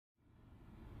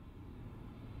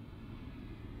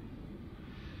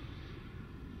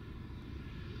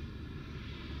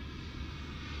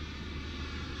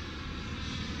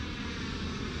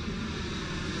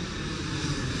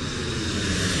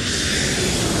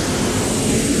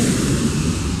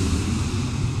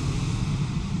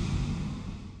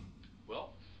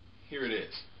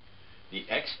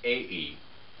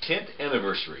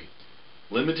anniversary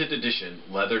limited edition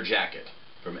leather jacket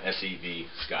from SeV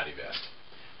Scottevest.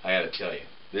 I gotta tell you,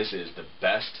 this is the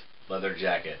best leather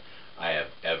jacket I have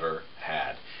ever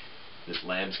had. This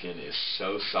lambskin is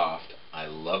so soft. I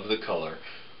love the color,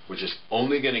 which is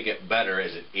only going to get better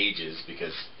as it ages,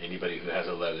 because anybody who has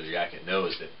a leather jacket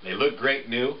knows that they look great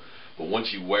new, but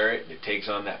once you wear it and it takes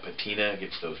on that patina,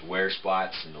 gets those wear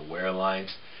spots and the wear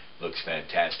lines, looks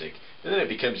fantastic. And then it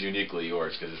becomes uniquely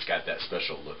yours because it's got that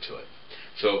special look to it.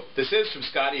 So this is from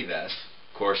Scottevest.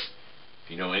 Of course,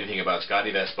 if you know anything about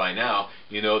Scottevest by now,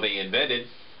 you know they invented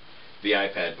the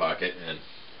iPad pocket, and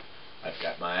I've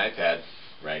got my iPad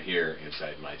right here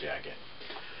inside my jacket.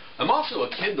 I'm also a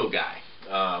Kindle guy.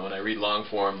 When I read long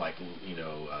form, like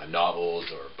novels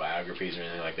or biographies or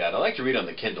anything like that, I like to read on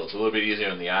the Kindle. It's a little bit easier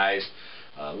on the eyes,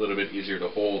 a little bit easier to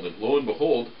hold, and lo and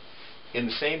behold, in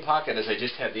the same pocket as I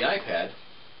just had the iPad,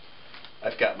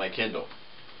 I've got my Kindle.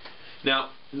 Now,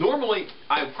 normally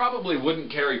I probably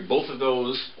wouldn't carry both of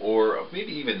those, or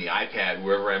maybe even the iPad,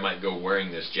 wherever I might go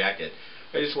wearing this jacket.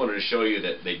 I just wanted to show you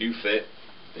that they do fit.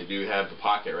 They do have the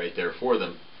pocket right there for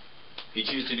them. If you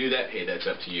choose to do that, hey, that's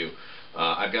up to you.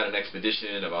 I've got an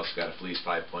Expedition. I've also got a Fleece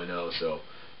 5.0, so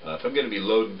if I'm going to be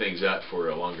loading things up for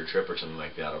a longer trip or something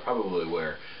like that, I'll probably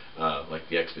wear like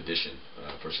the Expedition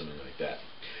for something like that.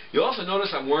 You'll also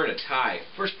notice I'm wearing a tie.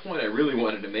 First point I really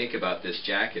wanted to make about this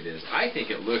jacket is I think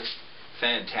it looks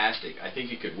fantastic. I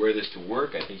think you could wear this to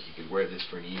work. I think you could wear this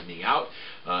for an evening out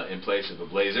in place of a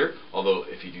blazer. Although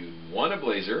if you do want a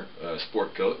blazer,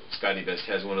 sport coat, Scottevest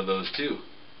has one of those too.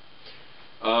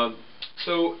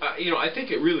 I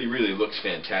think it really looks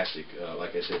fantastic.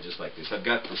 Like I said, just like this. I've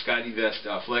got the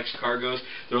Scottevest Flex Cargos.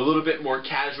 They're a little bit more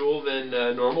casual than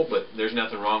normal, but there's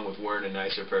nothing wrong with wearing a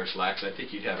nicer pair of slacks. I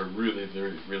think you'd have a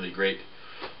really great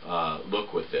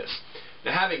look with this.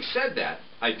 Now, having said that,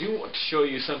 I do want to show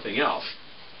you something else.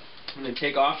 I'm going to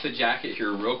take off the jacket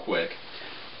here real quick,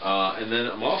 and then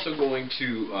I'm also going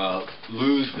to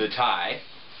lose the tie,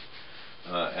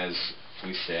 as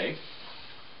we say.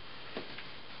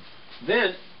 Then,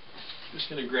 I'm just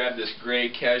going to grab this gray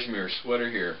cashmere sweater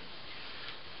here,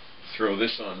 throw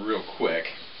this on real quick,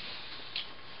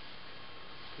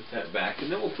 put that back,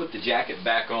 and then we'll put the jacket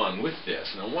back on with this.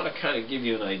 And I want to kind of give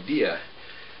you an idea.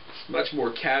 It's a much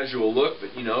more casual look,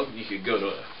 but you could go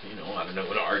to, I don't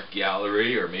know, an art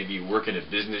gallery, or maybe work in a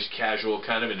business casual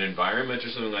kind of an environment or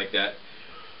something like that.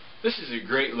 This is a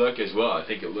great look as well. I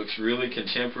think it looks really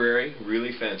contemporary,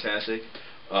 really fantastic.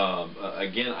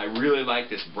 Again, I really like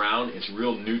this brown. It's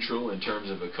real neutral in terms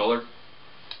of the color.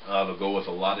 It'll go with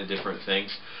a lot of different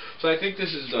things. So I think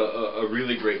this is a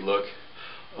really great look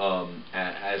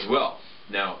as well.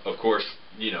 Now, of course,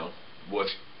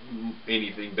 what's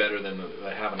anything better than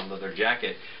having a leather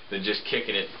jacket than just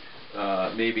kicking it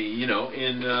maybe, in,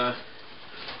 I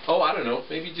don't know,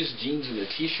 maybe just jeans and a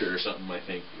t-shirt or something, I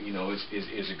think,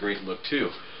 is a great look too.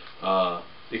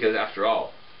 Because after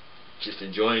all, just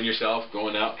enjoying yourself,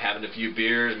 going out, having a few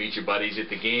beers, meet your buddies at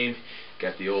the game,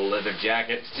 got the old leather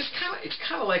jacket. It's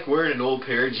kind of like wearing an old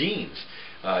pair of jeans.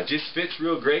 Just fits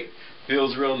real great,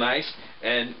 feels real nice,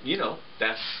 and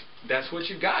that's what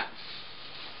you've got.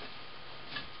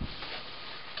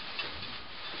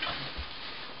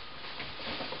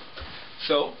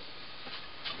 So,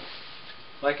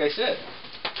 like I said,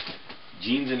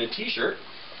 jeans and a t-shirt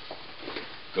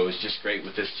goes just great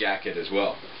with this jacket as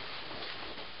well.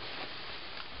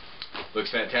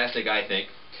 Looks fantastic, I think.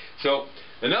 So,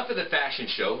 enough of the fashion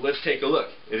show. Let's take a look.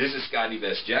 It is a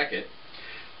Scottevest jacket.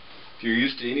 If you're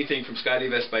used to anything from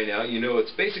Scottevest by now, you know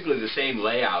it's basically the same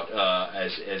layout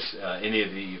as any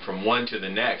of the from one to the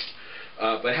next.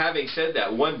 But having said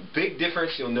that, one big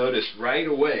difference you'll notice right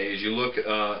away as you look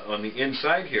on the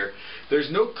inside here, there's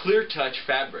no clear touch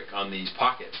fabric on these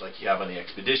pockets like you have on the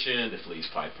Expedition, the Fleece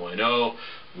 5.0,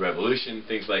 the Revolution,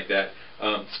 things like that.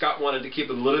 Scott wanted to keep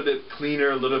it a little bit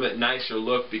cleaner, a little bit nicer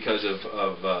look because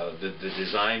of the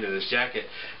design of this jacket,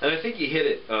 and I think he hit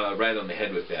it right on the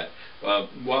head with that.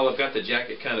 While I've got the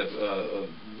jacket kind of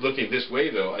looking this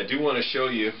way though, I do want to show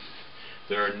you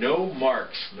there are no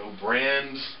marks, no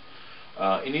brands,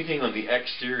 anything on the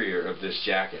exterior of this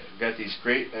jacket. I've got these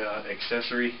great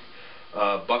accessory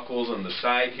buckles on the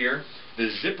side here. The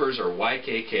zippers are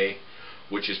YKK,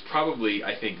 which is probably,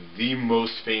 I think, the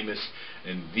most famous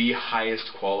and the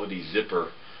highest quality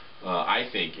zipper, I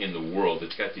think, in the world.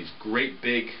 It's got these great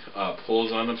big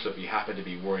pulls on them, so if you happen to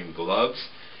be wearing gloves,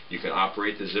 you can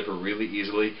operate the zipper really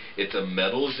easily. It's a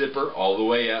metal zipper all the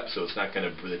way up, so it's not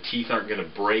going to, the teeth aren't going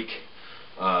to break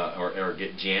or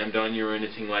get jammed on you or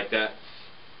anything like that.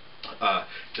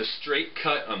 It's a straight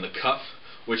cut on the cuff,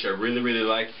 which I really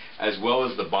like, as well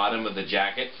as the bottom of the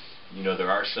jacket. You know,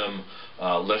 there are some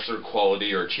lesser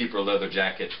quality or cheaper leather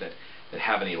jackets that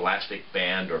have an elastic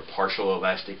band or partial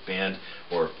elastic band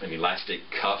or an elastic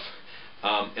cuff.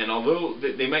 And although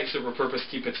they might serve a purpose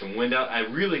keeping some wind out, I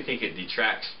really think it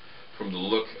detracts from the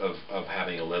look of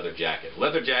having a leather jacket.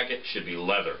 Leather jacket should be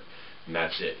leather, and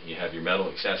that's it. You have your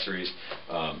metal accessories,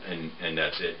 and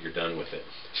that's it. You're done with it.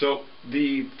 So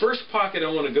the first pocket I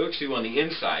want to go to on the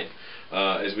inside,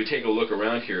 as we take a look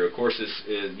around here, of course,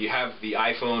 you have the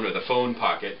iPhone or the phone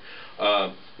pocket,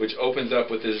 which opens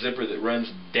up with a zipper that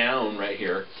runs down right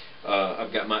here.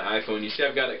 I've got my iPhone. You see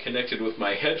I've got it connected with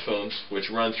my headphones,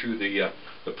 which run through the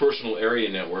personal area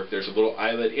network. There's a little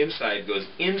eyelet inside, goes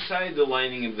inside the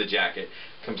lining of the jacket,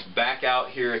 comes back out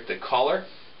here at the collar,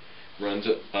 runs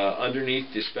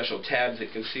underneath the special tabs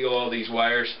that conceal all these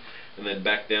wires, and then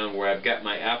back down where I've got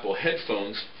my Apple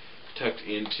headphones tucked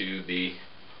into the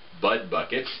bud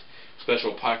buckets.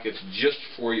 Special pockets just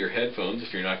for your headphones.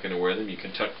 If you're not going to wear them, you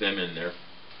can tuck them in there.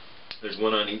 There's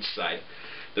one on each side.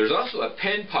 There's also a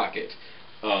pen pocket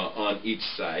on each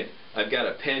side. I've got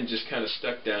a pen just kind of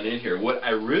stuck down in here. What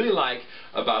I really like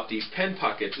about these pen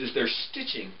pockets is they're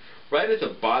stitching right at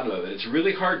the bottom of it. It's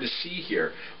really hard to see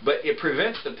here, but it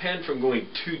prevents the pen from going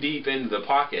too deep into the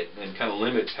pocket and kind of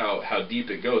limits how deep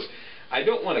it goes. I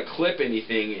don't want to clip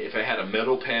anything. If I had a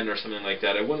metal pen or something like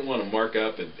that, I wouldn't want to mark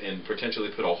up and potentially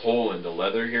put a hole in the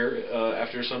leather here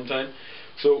after some time.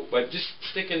 So by just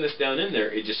sticking this down in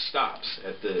there, it just stops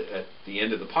at the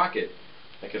end of the pocket.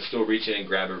 I can still reach in and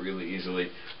grab it really easily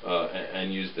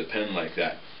and use the pen like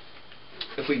that.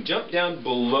 If we jump down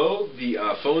below the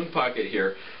phone pocket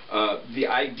here, the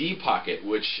ID pocket,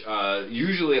 which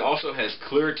usually also has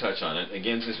clear touch on it.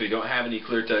 Again, since we don't have any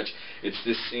clear touch, it's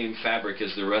this same fabric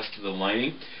as the rest of the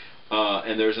lining.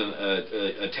 And there's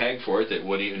a tag for it that,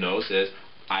 what do you know, says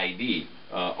ID.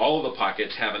 All of the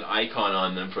pockets have an icon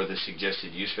on them for the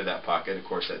suggested use for that pocket. Of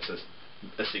course, that's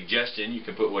a suggestion. You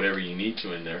can put whatever you need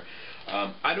to in there.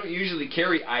 I don't usually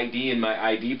carry ID in my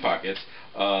ID pockets.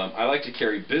 I like to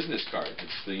carry business cards.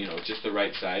 It's just the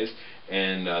right size,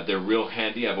 and they're real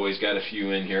handy. I've always got a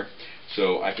few in here,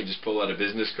 so I can just pull out a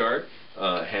business card,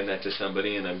 hand that to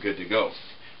somebody, and I'm good to go.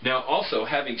 Now, also,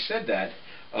 having said that,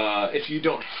 if you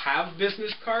don't have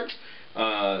business cards,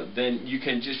 then you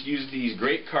can just use these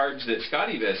great cards that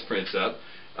Scottevest prints up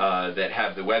that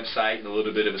have the website and a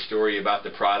little bit of a story about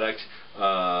the product,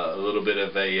 a little bit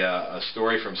of a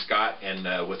story from Scott,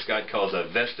 and what Scott calls a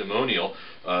vestimonial,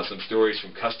 some stories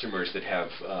from customers that have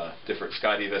different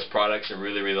Scottevest products and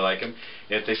really, really like them.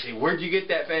 And if they say, "Where'd you get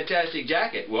that fantastic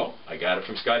jacket?" Well, I got it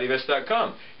from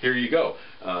Scottevest.com. Here you go.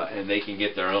 And they can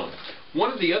get their own.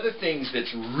 One of the other things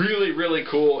that's really, really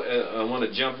cool, I want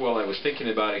to jump while I was thinking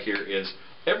about it here, is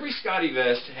every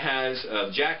Scottevest has,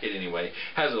 jacket anyway,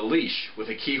 has a leash with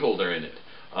a key holder in it.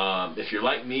 If you're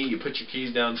like me, you put your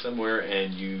keys down somewhere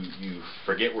and you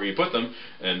forget where you put them,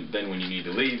 and then when you need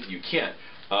to leave, you can't.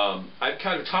 I've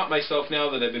kind of taught myself now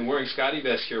that I've been wearing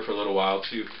Scottevest here for a little while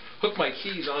to hook my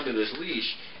keys onto this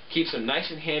leash. Keeps them nice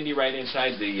and handy right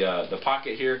inside the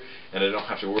pocket here, and I don't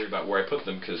have to worry about where I put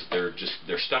them because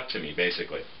they're stuck to me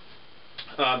basically.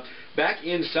 Back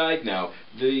inside now,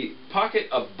 the pocket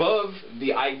above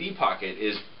the ID pocket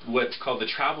is what's called the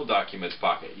travel documents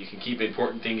pocket. You can keep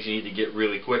important things you need to get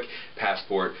really quick,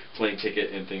 passport, plane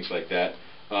ticket, and things like that.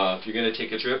 If you're going to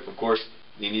take a trip, of course,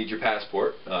 you need your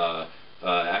passport.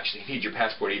 Actually, you need your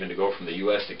passport even to go from the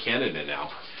U.S. to Canada now.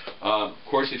 Of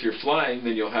course, if you're flying,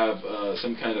 then you'll have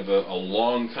some kind of a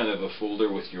long kind of a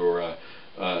folder with your,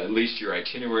 at least your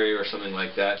itinerary or something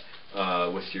like that,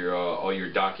 with your all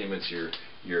your documents,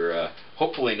 your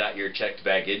hopefully not your checked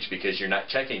baggage, because you're not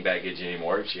checking baggage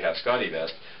anymore if you have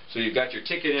Scottevest. So you've got your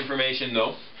ticket information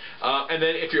though, and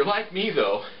then if you're like me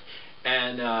though,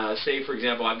 and say for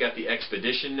example I've got the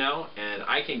Expedition now, and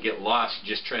I can get lost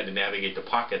just trying to navigate the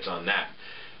pockets on that.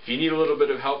 If you need a little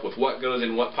bit of help with what goes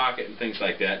in what pocket and things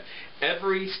like that,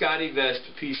 every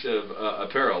Scottevest piece of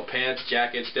apparel, pants,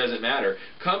 jackets, doesn't matter,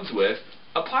 comes with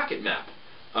a pocket map.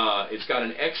 It's got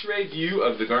an X-ray view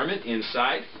of the garment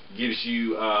inside, gives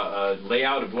you a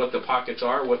layout of what the pockets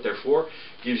are, what they're for,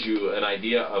 gives you an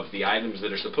idea of the items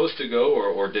that are supposed to go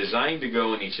or designed to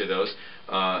go in each of those,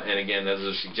 and again, those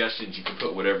are suggestions. You can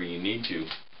put whatever you need to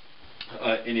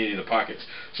in any of the pockets.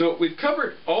 So we've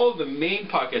covered all of the main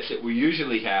pockets that we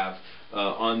usually have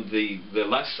on the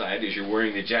left side. As you're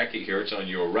wearing the jacket here, it's on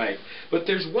your right, but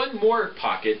there's one more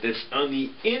pocket that's on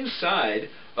the inside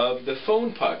of the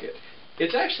phone pocket.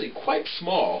 It's actually quite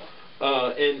small,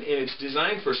 and it's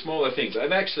designed for smaller things.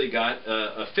 I've actually got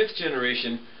a 5th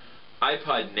generation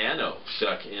iPod Nano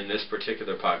stuck in this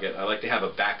particular pocket. I like to have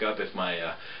a backup if my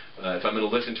if I'm going to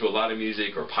listen to a lot of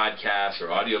music or podcasts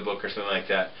or audiobook or something like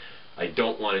that. I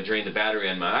don't want to drain the battery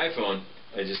on my iPhone.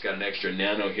 I just got an extra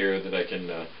Nano here that I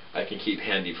can keep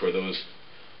handy for those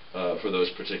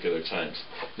particular times.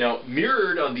 Now,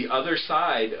 mirrored on the other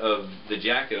side of the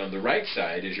jacket, on the right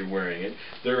side as you're wearing it,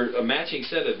 there are a matching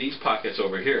set of these pockets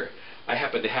over here. I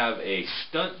happen to have a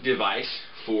stunt device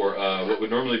for what would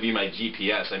normally be my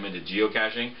GPS. I'm into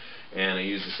geocaching, and I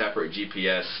use a separate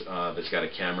GPS that's got a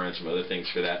camera and some other things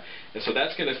for that. And so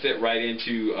that's going to fit right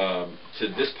into to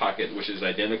this pocket, which is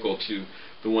identical to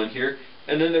the one here.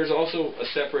 And then there's also a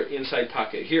separate inside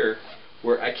pocket here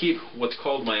where I keep what's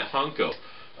called my hanko.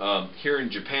 Here in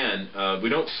Japan, we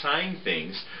don't sign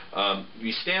things.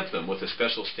 We stamp them with a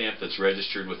special stamp that's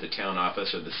registered with the town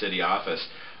office or the city office.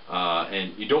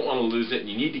 And you don't want to lose it, and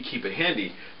you need to keep it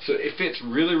handy. So it fits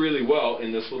really, really well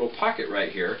in this little pocket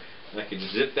right here. And I can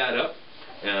just zip that up,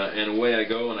 and away I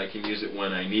go, and I can use it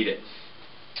when I need it.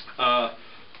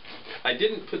 I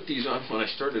didn't put these on when I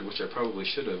started, which I probably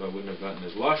should have. I wouldn't have gotten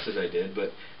as lost as I did.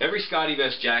 But every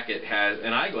Scottevest jacket has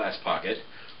an eyeglass pocket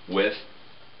with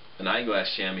an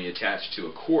eyeglass chamois attached to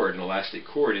a cord, an elastic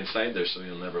cord inside there, so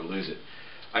you'll never lose it.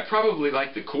 I probably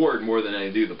like the cord more than I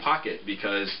do the pocket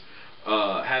because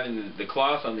having the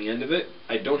cloth on the end of it,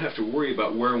 I don't have to worry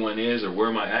about where one is or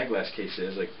where my eyeglass case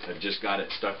is. I've just got it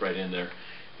stuck right in there,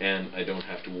 and I don't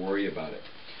have to worry about it.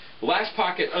 The last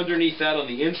pocket underneath that on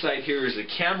the inside here is a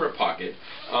camera pocket.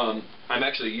 I'm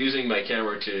actually using my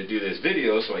camera to do this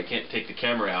video, so I can't take the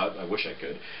camera out. I wish I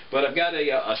could. But I've got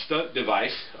a stunt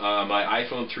device, my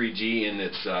iPhone 3G in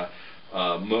its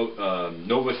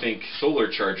NovaThink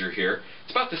solar charger here.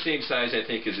 It's about the same size, I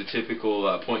think, as a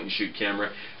typical point-and-shoot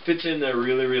camera. Fits in there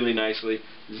really, really nicely.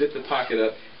 Zip the pocket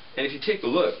up, and if you take a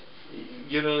look,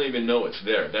 you don't even know it's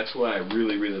there. That's why I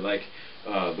really, really like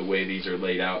the way these are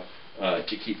laid out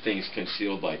to keep things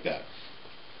concealed like that.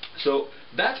 So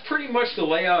that's pretty much the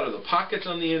layout of the pockets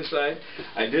on the inside.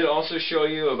 I did also show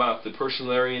you about the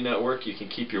personal area network. You can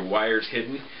keep your wires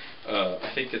hidden.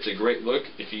 I think it's a great look.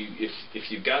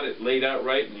 If you've got it laid out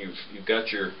right and you've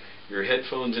got your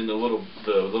headphones in the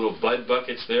little bud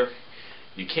buckets there,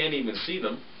 you can't even see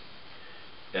them.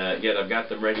 Yet I've got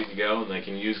them ready to go, and I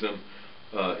can use them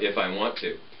if I want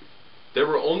to. There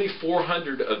were only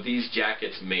 400 of these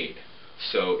jackets made,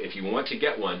 so if you want to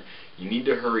get one, you need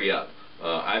to hurry up.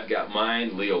 I've got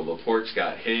mine. Leo Laporte's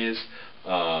got his.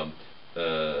 I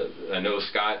know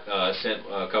Scott sent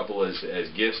a couple as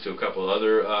gifts to a couple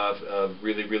other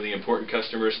really, really important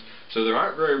customers. So there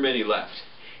aren't very many left.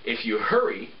 If you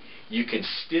hurry, you can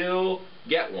still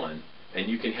get one, and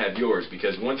you can have yours,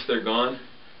 because once they're gone,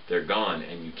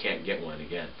 and you can't get one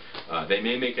again. They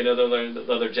may make another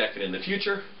leather jacket in the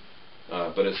future,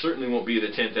 but it certainly won't be the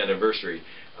 10th anniversary.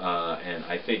 And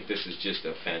I think this is just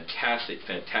a fantastic,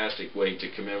 fantastic way to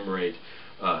commemorate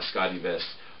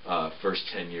Scottevest's first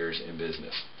 10 years in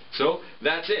business. So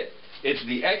that's it. It's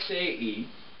the XAE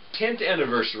 10th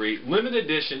anniversary limited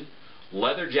edition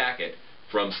leather jacket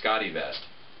from Scottevest.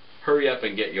 Hurry up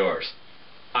and get yours.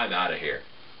 I'm out of here.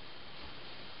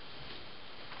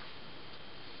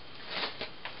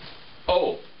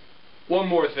 Oh, one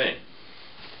more thing.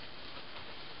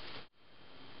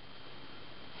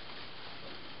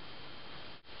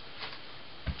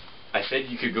 I said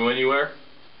you could go anywhere.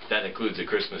 That includes a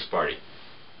Christmas party.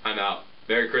 I'm out.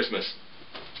 Merry Christmas.